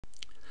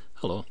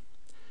Hello,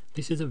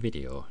 this is a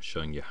video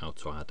showing you how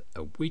to add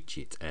a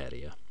widget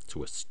area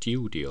to a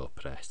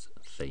StudioPress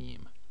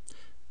theme.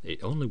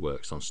 It only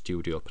works on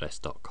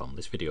StudioPress.com.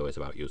 This video is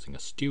about using a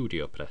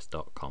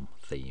StudioPress.com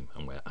theme,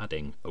 and we're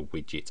adding a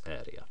widget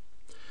area.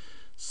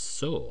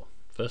 So,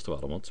 first of all,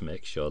 I want to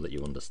make sure that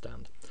you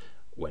understand.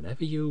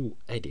 Whenever you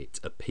edit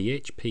a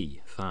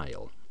PHP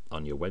file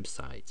on your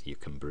website, you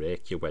can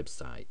break your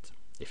website.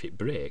 If it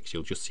breaks,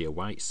 you'll just see a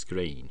white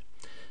screen,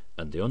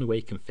 and the only way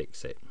you can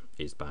fix it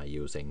is by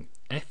using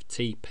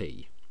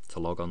FTP to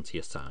log onto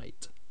your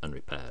site and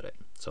repair it.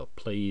 So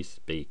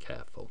please be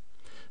careful.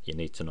 You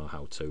need to know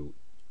how to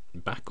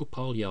back up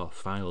all your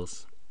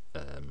files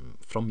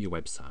from your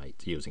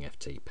website using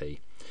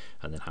FTP,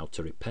 and then how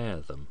to repair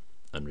them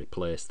and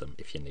replace them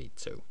if you need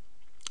to.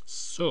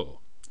 So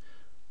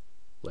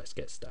let's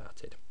get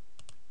started.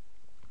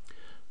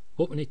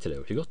 What we need to do,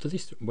 if you go to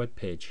this web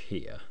page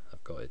here,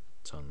 I've got it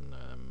on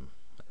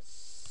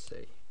let's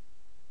see,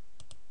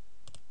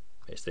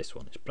 it's this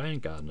one. It's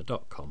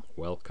briangardner.com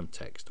welcome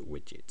text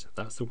widget.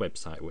 That's the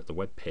website with the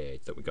web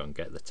page that we're going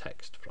to get the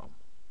text from.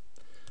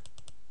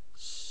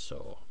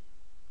 So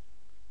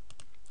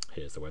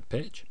here's the web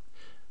page.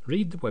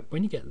 Read the web,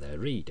 when you get there,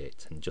 read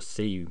it and just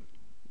see,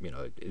 you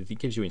know, it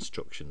gives you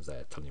instructions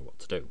there telling you what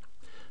to do.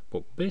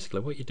 But basically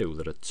what you do,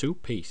 there are two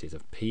pieces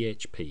of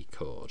PHP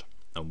code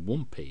and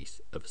one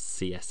piece of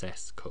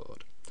CSS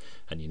code,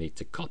 and you need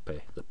to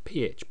copy the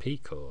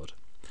PHP code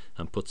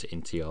and put it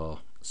into your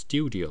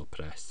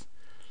StudioPress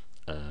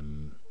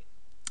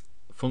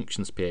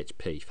functions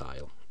PHP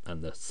file,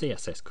 and the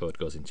CSS code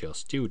goes into your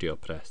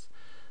StudioPress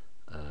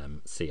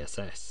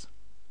CSS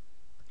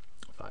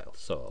file.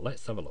 So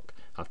let's have a look.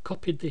 I've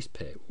copied this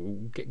page.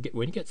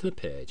 When you get to the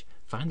page,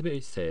 find the bit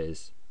it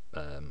says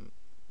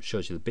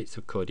shows you the bits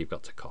of code you've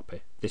got to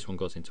copy. This one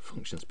goes into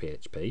functions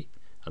PHP,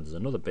 and there's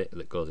another bit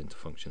that goes into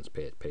functions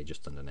PHP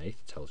just underneath.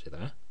 It tells you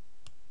there.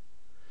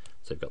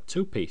 So you've got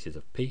two pieces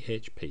of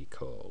PHP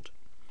code.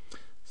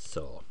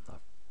 So I've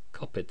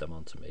copied them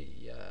onto my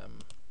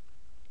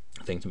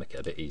thing to make it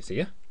a bit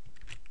easier.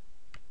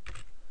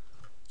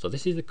 So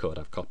this is the code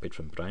I've copied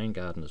from Brian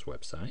Gardner's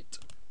website,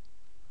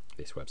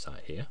 this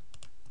website here.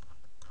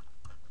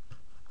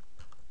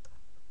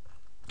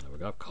 There we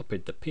go. I've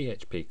copied the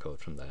PHP code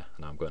from there,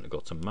 and I'm going to go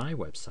to my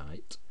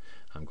website.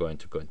 I'm going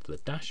to go into the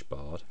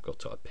dashboard, go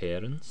to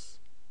Appearance,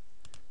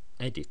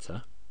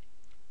 Editor,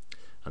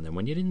 and then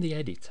when you're in the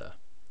editor,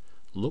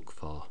 look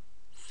for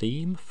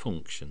Theme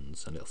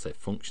Functions, and it'll say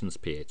Functions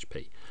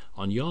PHP.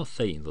 On your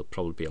theme, there'll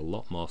probably be a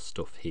lot more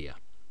stuff here.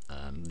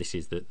 This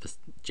is the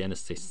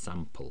Genesis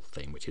sample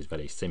theme, which is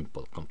very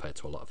simple compared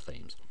to a lot of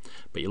themes.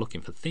 But you're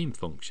looking for Theme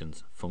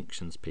Functions,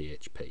 Functions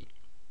PHP.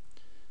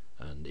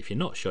 And if you're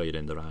not sure you're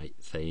in the right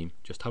theme,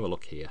 just have a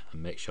look here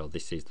and make sure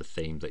this is the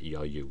theme that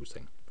you're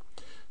using.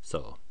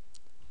 So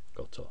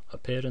go to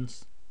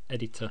Appearance,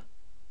 Editor,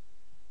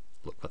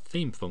 look for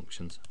Theme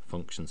Functions,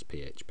 Functions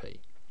PHP.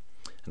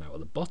 And now at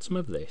the bottom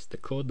of this, the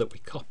code that we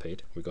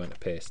copied, we're going to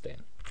paste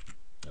in.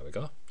 There we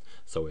go.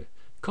 So we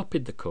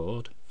copied the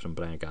code from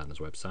Brian Gardner's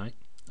website,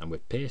 and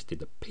we've pasted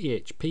the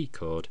PHP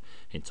code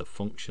into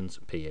Functions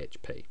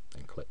PHP.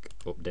 Then click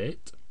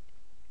Update.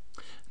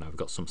 Now we've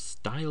got some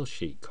style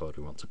sheet code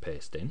we want to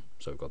paste in.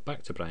 So we go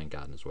back to Brian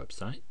Gardner's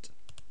website.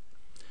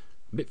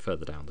 A bit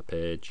further down the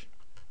page,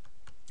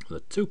 there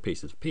are two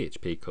pieces of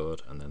PHP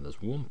code, and then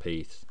there's one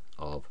piece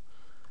of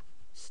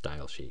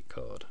style sheet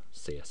code,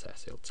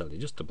 CSS. It'll tell you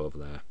just above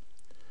there.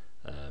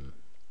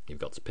 You've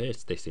got to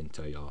paste this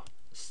into your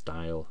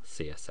style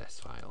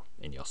CSS file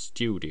in your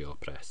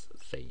StudioPress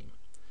theme.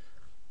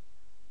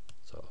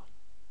 So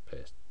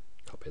paste,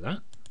 copy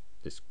that.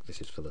 This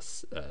is for the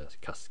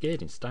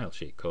cascading style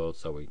sheet code.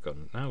 So we're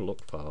going to now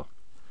look for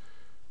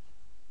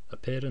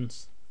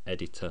Appearance,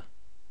 Editor,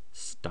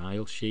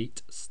 Style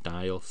Sheet,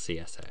 Style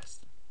CSS.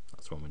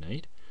 That's what we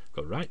need.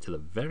 Go right to the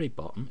very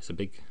bottom. It's a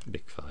big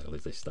file,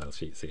 is this style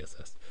sheet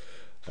CSS.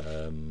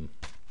 And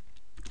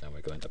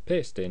we're going to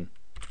paste in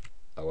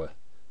our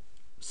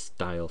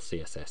style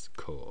CSS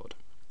code.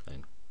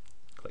 Then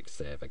click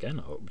Save again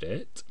or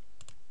Update.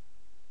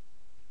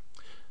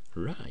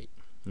 Right,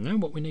 now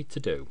what we need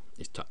to do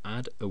is to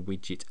add a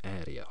widget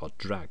area, or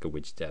drag a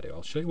widget area.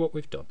 I'll show you what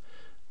we've done.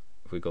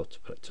 If we go to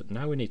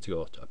now we need to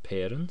go to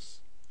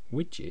Appearance,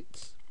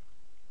 Widgets,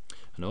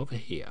 and over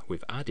here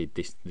we've added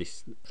this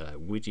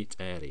widget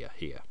area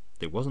here.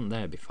 It wasn't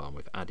there before, and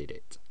we've added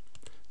it.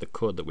 The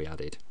code that we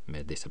added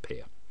made this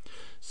appear.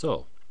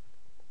 So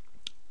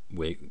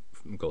we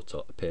go to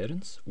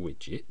Appearance,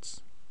 Widgets,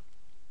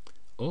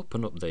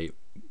 open up the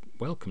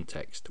welcome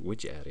text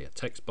widget area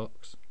text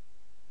box,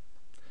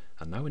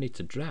 and now we need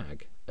to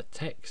drag a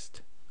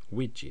text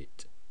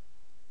widget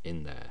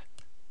in there.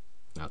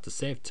 Now to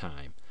save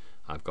time,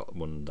 I've got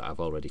one that I've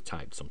already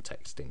typed some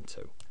text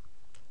into,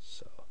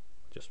 so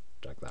just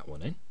drag that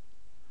one in.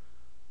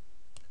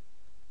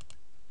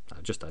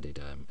 I've just added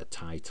a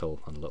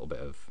title and a little bit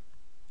of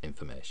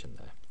information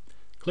there.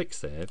 Click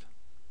Save,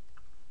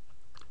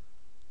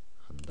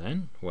 and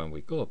then when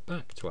we go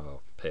back to our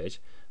page,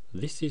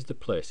 this is the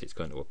place it's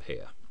going to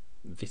appear.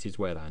 this is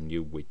where our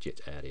new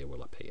widget area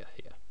will appear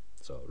here.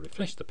 So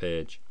refresh the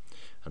page,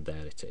 and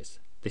there it is.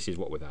 This is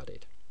what we've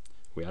added.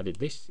 We added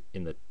this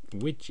in the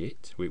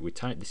widget. We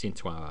typed this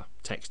into our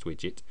text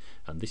widget,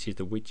 and this is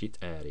the widget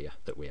area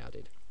that we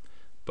added.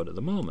 But at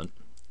the moment,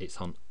 it's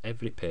on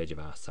every page of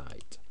our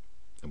site,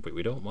 but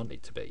we don't want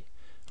it to be.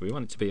 We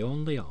want it to be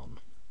only on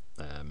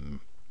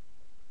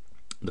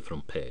the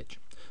front page.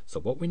 So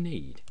what we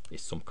need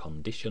is some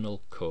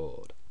conditional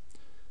code.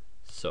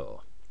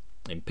 So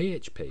in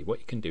PHP, what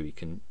you can do, you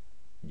can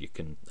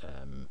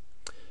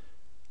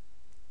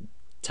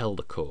tell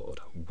the code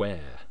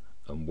where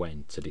and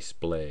when to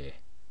display.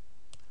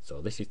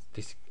 So this is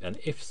an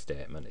if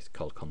statement. It's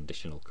called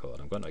conditional code.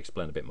 I'm going to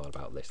explain a bit more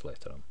about this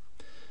later on.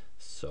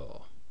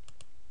 So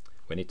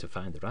we need to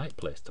find the right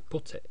place to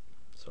put it.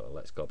 So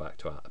let's go back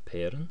to our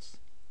appearance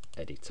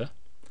editor,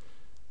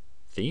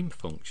 theme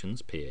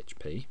functions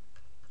PHP.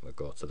 We'll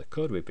go to the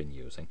code we've been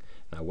using.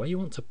 Now where you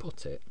want to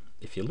put it,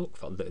 if you look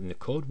for in the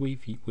code we're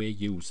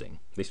using,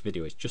 this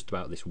video is just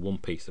about this one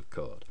piece of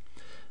code.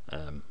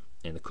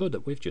 In the code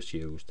that we've just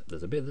used,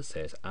 there's a bit that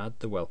says add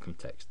the welcome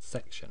text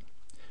section.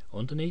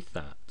 Underneath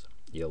that,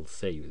 you'll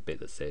see the bit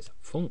that says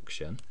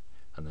function,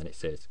 and then it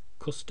says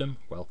custom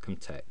welcome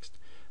text,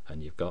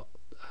 and you've got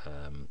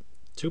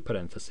two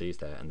parentheses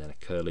there and then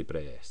a curly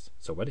brace.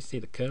 So where you see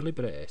the curly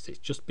brace, it's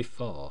just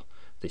before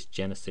this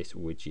Genesis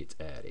widget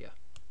area.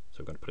 So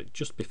we're going to put it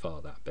just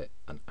before that bit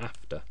and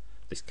after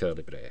this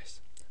curly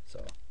brace.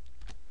 So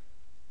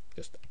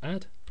just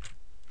add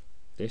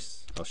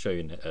this. I'll show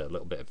you a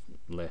little bit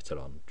later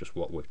on just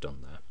what we've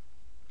done there.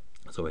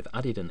 So we've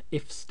added an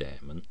if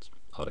statement,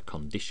 or a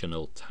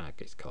conditional tag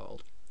it's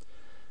called.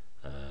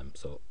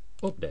 So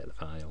update the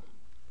file,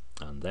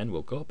 and then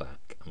we'll go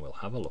back and we'll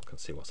have a look and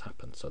see what's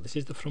happened. So this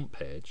is the front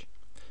page,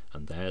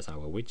 and there's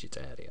our widget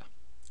area,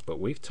 but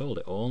we've told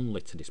it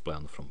only to display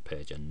on the front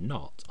page and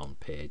not on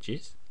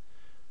pages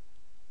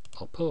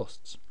or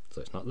posts,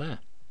 so it's not there.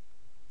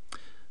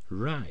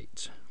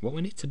 Right, what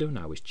we need to do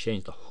now is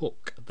change the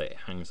hook that it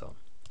hangs on,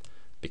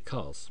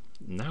 because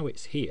now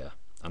it's here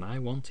and I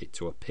want it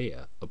to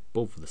appear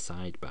above the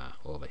sidebar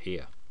over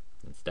here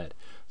instead.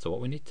 So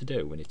what we need to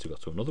do, we need to go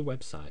to another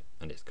website,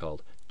 and it's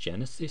called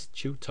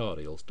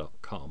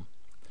genesistutorials.com,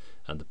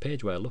 and the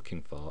page we're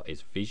looking for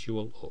is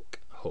visual hook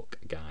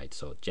guide.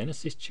 So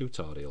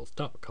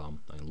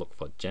genesistutorials.com, and look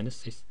for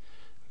Genesis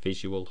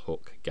visual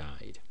hook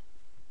guide.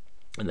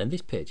 And then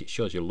this page, it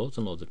shows you loads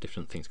and loads of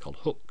different things called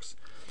hooks.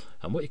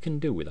 And what you can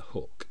do with a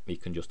hook, you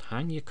can just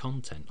hang your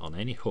content on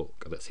any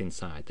hook that's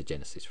inside the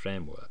Genesis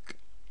framework,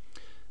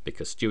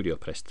 because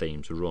StudioPress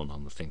themes run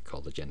on the thing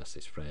called the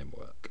Genesis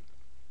framework.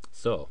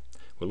 So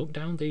we'll look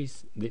down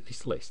this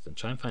list and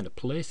try and find a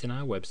place in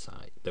our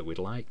website that we'd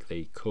like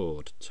the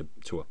code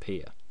to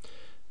appear.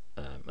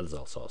 There's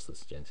all sorts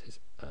of Genesis.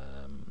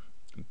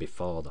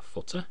 Before the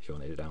footer, if you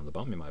want it down the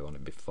bottom, you might want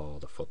it before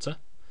the footer.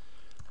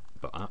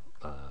 But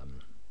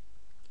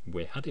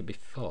we had it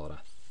before, I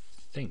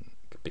think,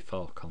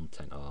 before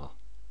content, or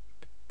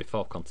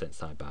before content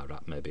sidebar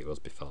wrap, maybe it was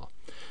before.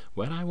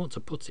 Where I want to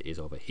put it is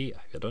over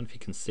here. I don't know if you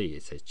can see,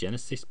 it says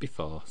Genesis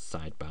before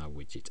sidebar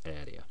widget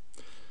area.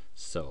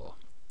 So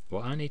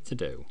what I need to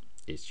do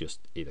is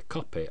just either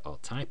copy or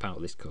type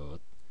out this code,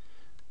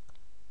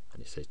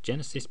 and it says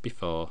Genesis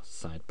before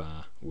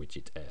sidebar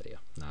widget area.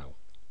 Now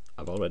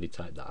I've already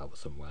typed that out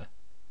somewhere.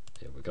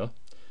 Here we go.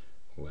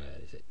 Where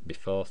is it?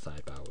 Before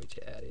sidebar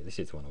widget area. This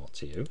is the one I want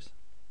to use.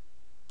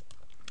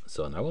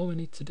 So now all we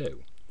need to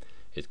do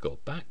is go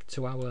back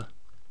to our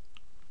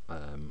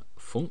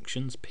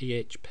functions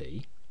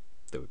PHP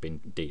that we've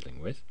been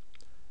dealing with,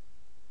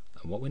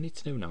 and what we need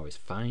to do now is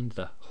find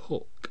the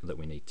hook that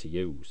we need to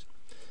use.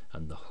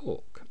 And the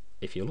hook,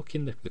 if you look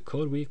in the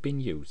code we've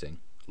been using,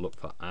 look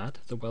for add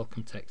the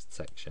welcome text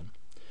section,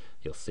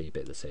 you'll see a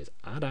bit that says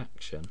add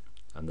action,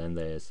 and then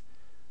there's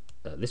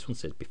this one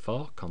says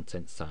before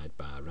content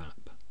sidebar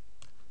wrap,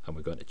 and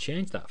we're going to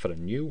change that for a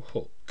new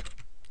hook.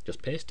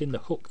 Just paste in the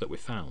hook that we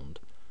found.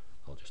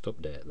 I'll just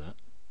update that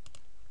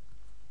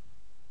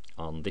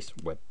on this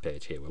web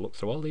page here. We'll look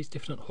through all these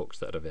different hooks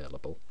that are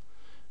available,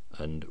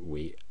 and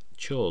we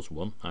chose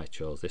one. I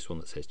chose this one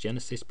that says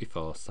Genesis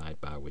before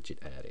sidebar widget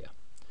area,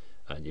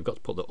 and you've got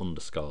to put the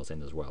underscores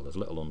in as well. There's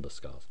little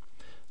underscores.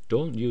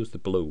 Don't use the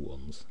blue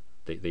ones.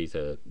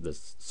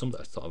 There's some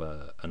that are sort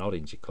of an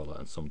orangey colour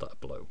and some that are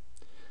blue,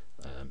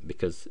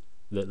 because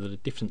there are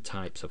different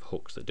types of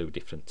hooks that do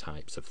different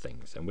types of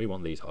things, and we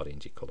want these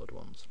orangey coloured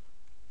ones.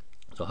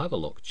 So have a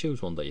look,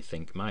 choose one that you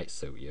think might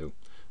suit you,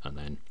 and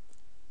then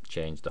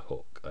change the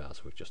hook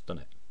as we've just done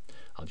it.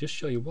 I'll just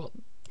show you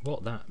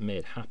what that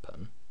made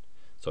happen.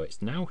 So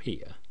it's now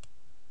here,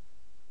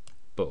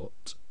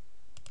 but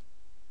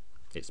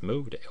it's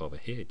moved it over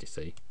here, do you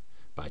see?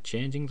 By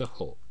changing the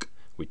hook,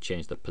 we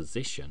change the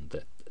position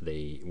that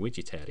the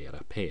widget area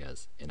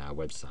appears in our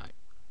website.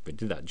 We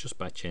did that just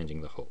by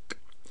changing the hook.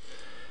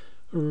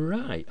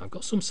 Right, I've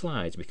got some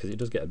slides because it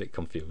does get a bit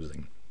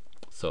confusing.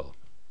 So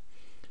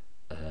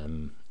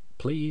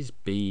please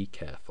be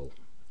careful.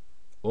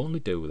 only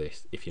do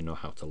this if you know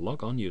how to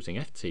log on using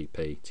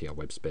FTP to your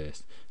web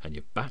space, and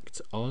you've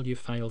backed all your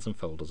files and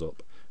folders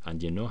up,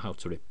 and you know how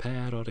to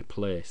repair or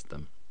replace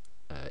them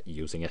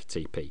using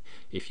FTP.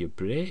 If you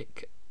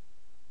break,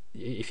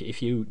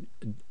 if you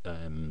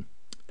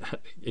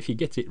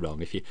get it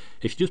wrong, if you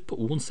just put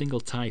one single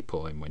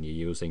typo in when you're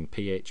using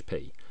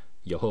PHP,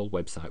 your whole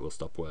website will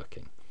stop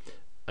working,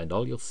 and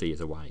all you'll see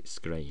is a white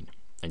screen.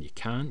 And you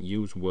can't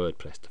use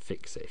WordPress to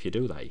fix it. If you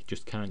do that, you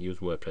just can't use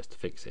WordPress to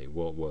fix it. It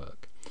won't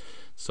work.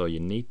 So you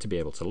need to be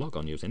able to log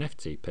on using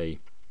FTP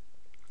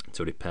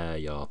to repair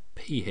your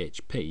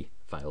PHP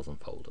files and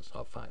folders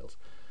or files.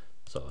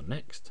 So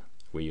next,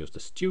 we use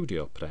the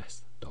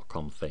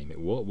StudioPress.com theme.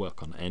 It won't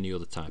work on any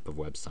other type of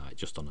website,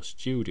 just on a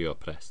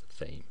StudioPress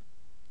theme.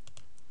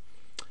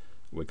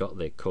 We got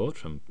the code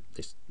from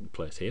this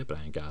place here,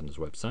 Brian Gardner's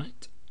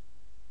website.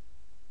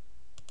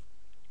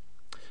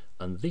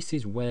 And this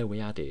is where we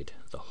added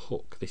the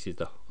hook. This is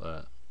the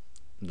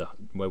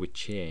where we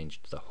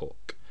changed the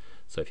hook.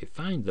 So if you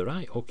find the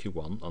right hook you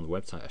want on the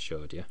website I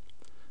showed you,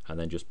 and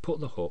then just put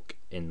the hook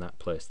in that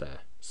place there,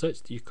 search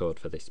your code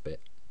for this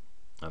bit,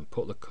 and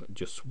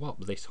just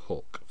swap this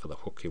hook for the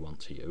hook you want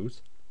to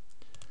use.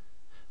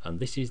 And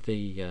this is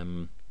the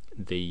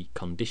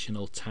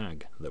conditional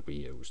tag that we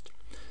used.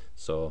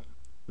 So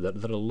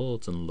there are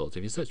loads and loads.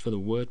 If you search for the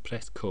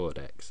WordPress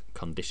Codex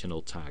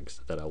conditional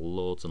tags, there are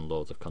loads and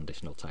loads of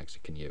conditional tags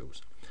you can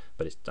use.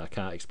 But I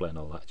can't explain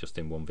all that just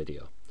in one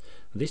video.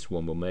 This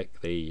one will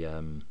make the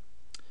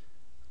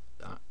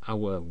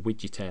our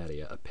widget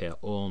area appear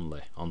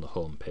only on the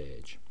home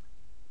page.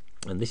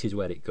 And this is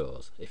where it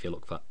goes. If you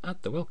look for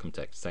add the welcome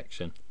text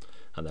section,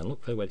 and then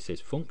look for where it says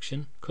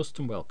function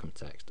custom welcome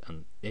text,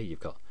 and here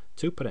you've got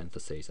two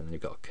parentheses, and then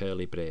you've got a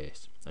curly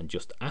brace, and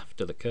just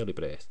after the curly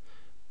brace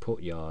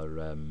put your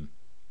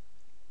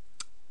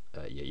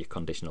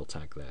conditional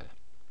tag there.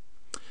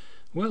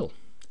 Well,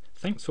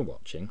 thanks for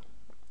watching.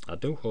 I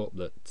do hope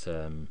that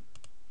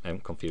I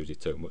haven't confused you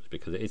too much,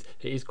 because it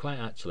is quite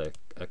actually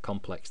a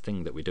complex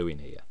thing that we're doing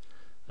here,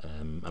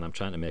 and I'm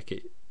trying to make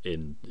it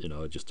in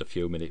just a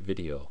few minute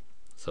video.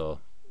 So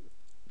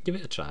give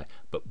it a try,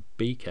 but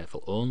be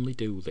careful. Only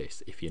do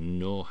this if you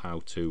know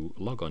how to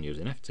log on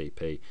using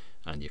FTP,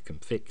 and you can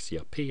fix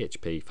your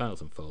PHP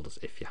files and folders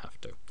if you have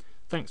to.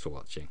 Thanks for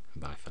watching.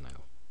 Bye for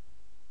now.